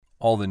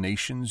All the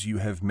nations you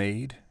have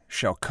made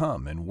shall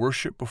come and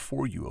worship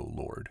before you, O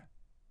Lord,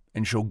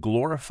 and shall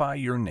glorify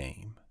your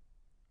name.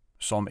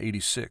 Psalm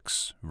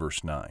 86,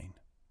 verse 9.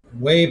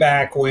 Way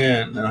back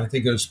when, and I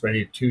think it was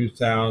maybe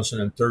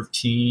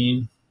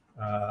 2013,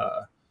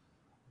 uh,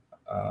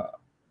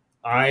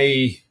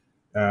 I,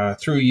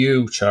 through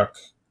you, Chuck,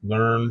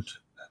 learned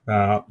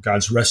about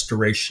God's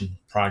restoration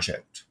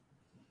project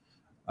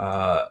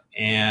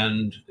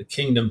and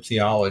kingdom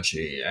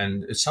theology.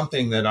 And it's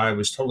something that I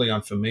was totally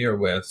unfamiliar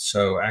with.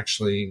 So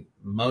actually,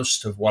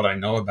 most of what I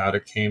know about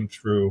it came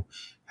through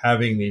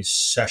having these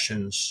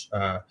sessions,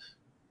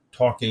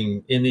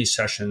 talking in these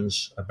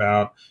sessions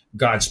about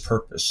God's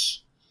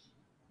purpose.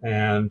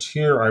 And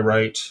here I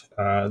write,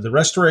 the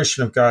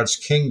restoration of God's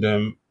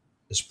kingdom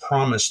is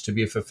promised to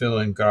be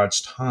fulfilling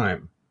God's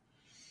time.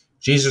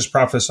 Jesus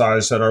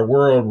prophesies that our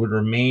world would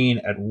remain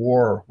at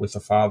war with the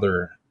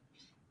Father.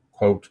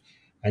 Quote,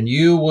 "And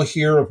you will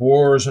hear of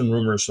wars and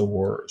rumors of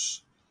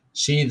wars.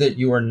 See that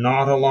you are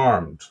not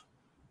alarmed,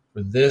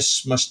 for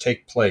this must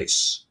take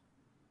place,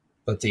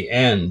 but the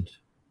end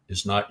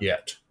is not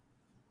yet."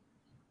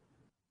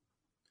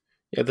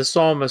 Yeah, the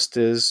psalmist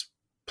is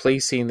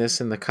placing this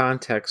in the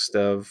context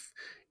of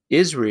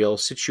Israel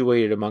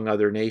situated among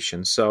other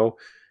nations. So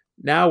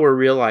now we're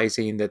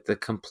realizing that the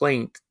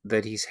complaint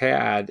that he's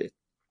had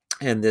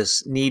and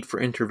this need for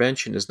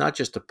intervention is not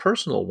just a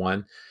personal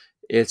one,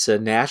 it's a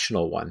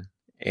national one.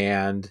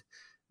 And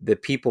the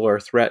people are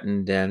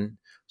threatened. And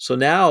so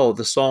now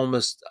the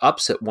psalmist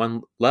ups at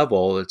one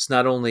level. It's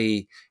not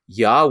only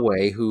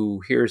Yahweh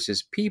who hears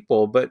his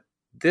people, but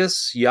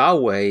this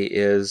Yahweh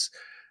is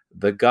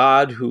the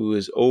God who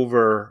is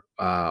over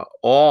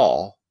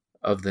all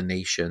of the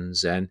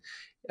nations, and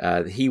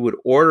he would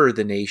order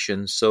the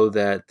nations so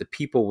that the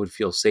people would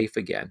feel safe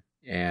again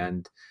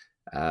and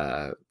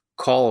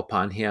call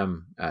upon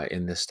him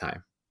in this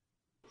time.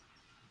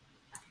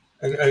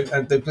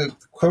 The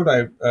quote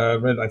I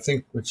read, I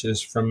think, which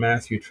is from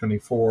Matthew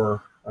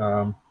 24,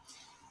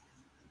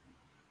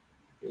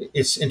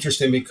 it's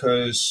interesting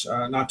because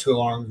not too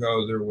long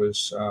ago there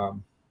was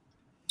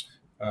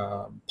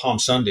Palm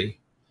Sunday,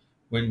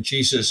 when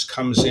Jesus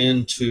comes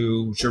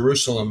into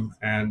Jerusalem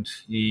and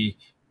he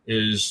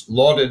is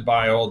lauded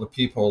by all the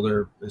people.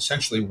 They're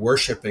essentially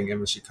worshiping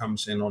him as he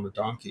comes in on a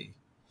donkey.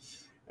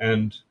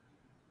 And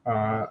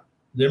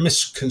they're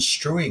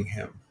misconstruing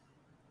him,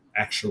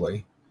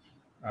 actually.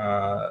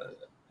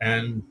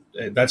 And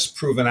that's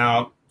proven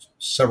out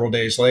several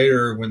days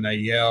later when they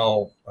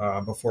yell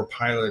before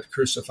Pilate,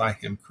 "Crucify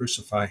him,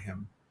 crucify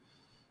him."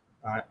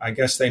 I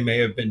guess they may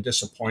have been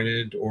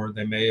disappointed, or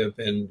they may have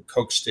been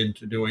coaxed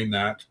into doing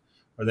that,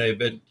 or they've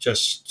been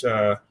just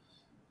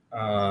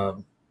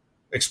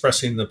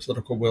expressing the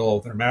political will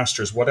of their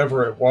masters.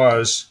 Whatever it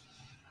was,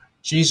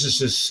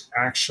 Jesus is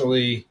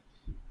actually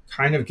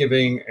kind of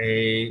giving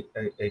a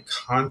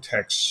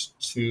context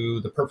to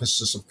the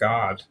purposes of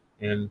God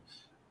in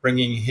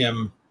bringing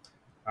him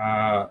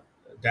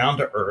down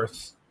to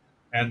earth,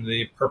 and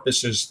the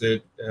purposes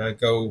that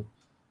go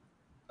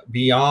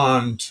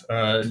beyond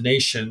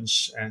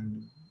nations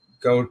and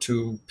go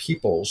to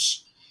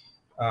peoples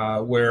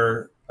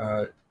where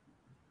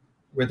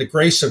the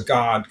grace of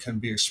God can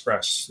be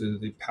expressed through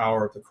the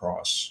power of the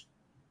cross.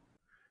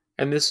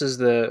 And this is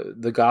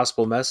the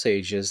gospel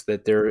message, is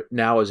that there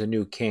now is a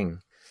new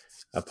king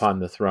upon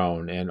the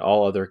throne, and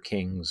all other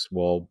kings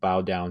will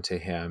bow down to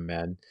him.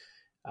 And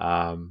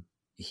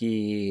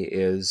he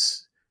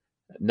is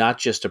not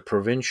just a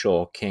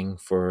provincial king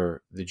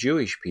for the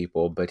Jewish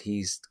people, but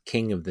he's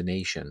king of the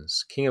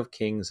nations, king of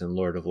kings and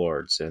lord of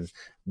lords. And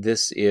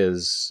this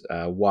is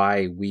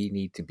why we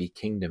need to be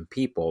kingdom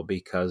people,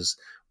 because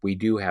we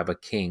do have a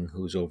king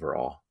who's over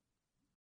all.